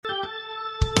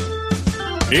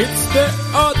It's the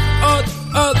odd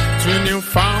to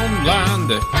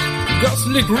Newfoundland.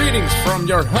 Ghostly greetings from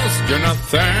your host,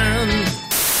 Jonathan.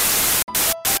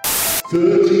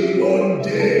 31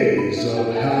 days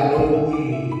of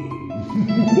Halloween.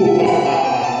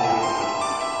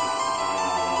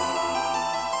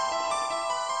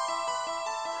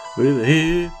 With a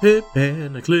hip hip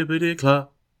and a clippity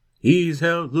clop, he's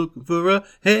out looking for a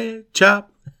head chop.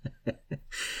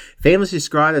 Famously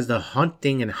described as the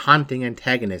haunting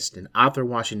antagonist in Arthur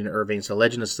Washington Irving's The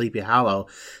Legend of Sleepy Hollow,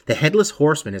 the Headless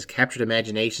Horseman has captured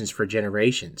imaginations for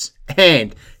generations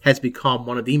and has become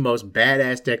one of the most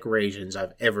badass decorations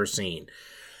I've ever seen.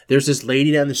 There's this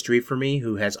lady down the street from me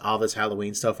who has all this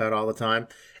Halloween stuff out all the time.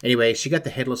 Anyway, she got the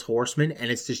Headless Horseman,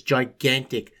 and it's this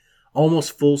gigantic,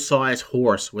 almost full-size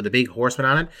horse with a big horseman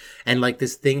on it. And like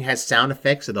this thing has sound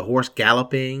effects of the horse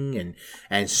galloping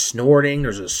and snorting.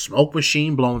 There's a smoke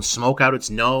machine blowing smoke out its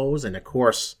nose. And of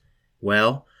course,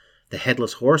 well, the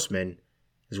Headless Horseman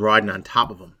is riding on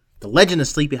top of him. The Legend of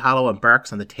Sleepy Hollow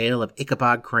embarks on the tale of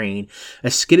Ichabod Crane,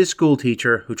 a skittish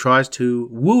schoolteacher who tries to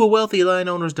woo a wealthy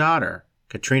landowner's daughter,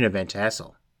 Katrina Van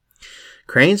Tassel.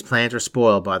 Crane's plans are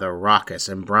spoiled by the raucous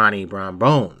and brawny Bron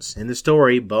Bones. In the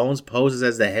story, Bones poses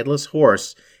as the Headless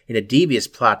Horse in a devious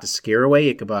plot to scare away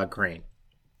Ichabod Crane.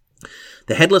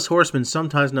 The Headless Horseman,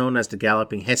 sometimes known as the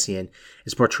Galloping Hessian,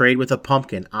 is portrayed with a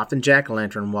pumpkin, often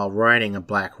jack-o'-lantern, while riding a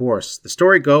black horse. The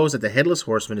story goes that the Headless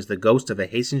Horseman is the ghost of a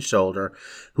Hessian soldier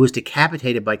who was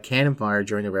decapitated by cannon fire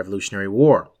during the Revolutionary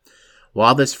War.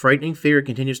 While this frightening figure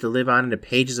continues to live on in the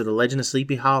pages of the Legend of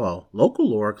Sleepy Hollow, local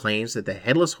lore claims that the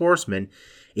Headless Horseman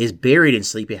is buried in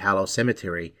Sleepy Hollow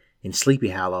Cemetery in Sleepy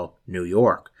Hollow, New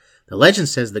York. The legend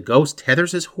says the ghost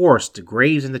tethers his horse to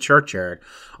graves in the churchyard,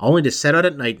 only to set out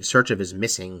at night in search of his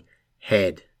missing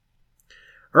head.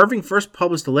 Irving first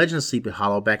published The Legend of Sleepy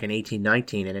Hollow back in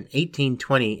 1819 and in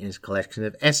 1820 in his collection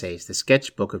of essays, The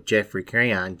Sketchbook of Geoffrey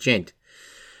Crayon, Gent.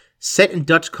 Set in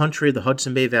Dutch country of the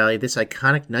Hudson Bay Valley, this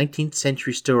iconic 19th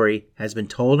century story has been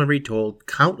told and retold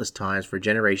countless times for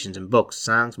generations in books,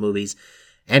 songs, movies,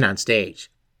 and on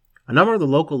stage. A number of the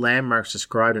local landmarks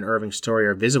described in Irving's story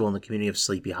are visible in the community of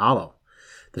Sleepy Hollow.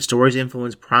 The story's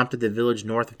influence prompted the village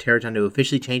north of Tarrytown to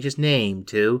officially change its name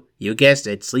to, you guessed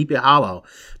it, Sleepy Hollow,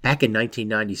 back in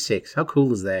 1996. How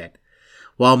cool is that?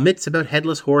 While myths about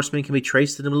Headless Horsemen can be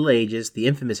traced to the Middle Ages, the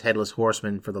infamous Headless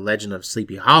Horseman for the Legend of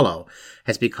Sleepy Hollow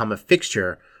has become a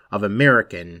fixture of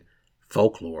American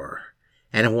folklore.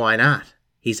 And why not?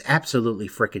 He's absolutely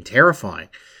freaking terrifying.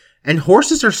 And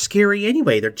horses are scary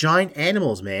anyway. They're giant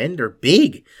animals, man. They're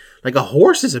big. Like a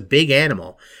horse is a big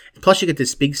animal. Plus you get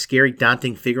this big, scary,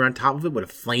 daunting figure on top of it with a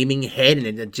flaming head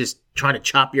and then just trying to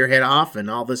chop your head off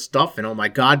and all this stuff. And oh my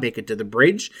God, make it to the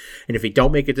bridge. And if you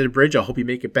don't make it to the bridge, I hope you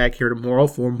make it back here tomorrow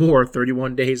for more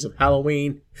 31 days of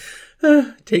Halloween.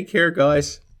 Take care,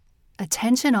 guys.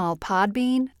 Attention all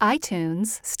Podbean,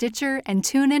 iTunes, Stitcher, and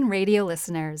TuneIn radio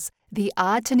listeners. The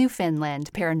Odd to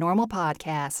Newfoundland Paranormal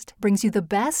Podcast brings you the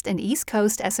best in East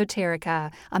Coast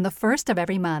esoterica on the first of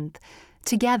every month.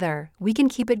 Together, we can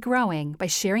keep it growing by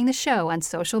sharing the show on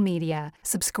social media,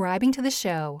 subscribing to the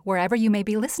show wherever you may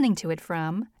be listening to it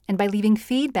from, and by leaving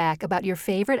feedback about your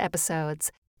favorite episodes.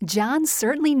 John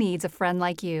certainly needs a friend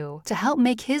like you to help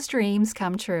make his dreams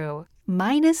come true,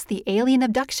 minus the alien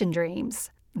abduction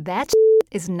dreams. That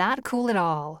is not cool at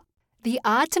all. The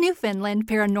Odd to Newfoundland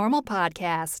Paranormal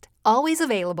Podcast, always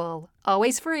available,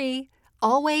 always free,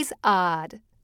 always odd.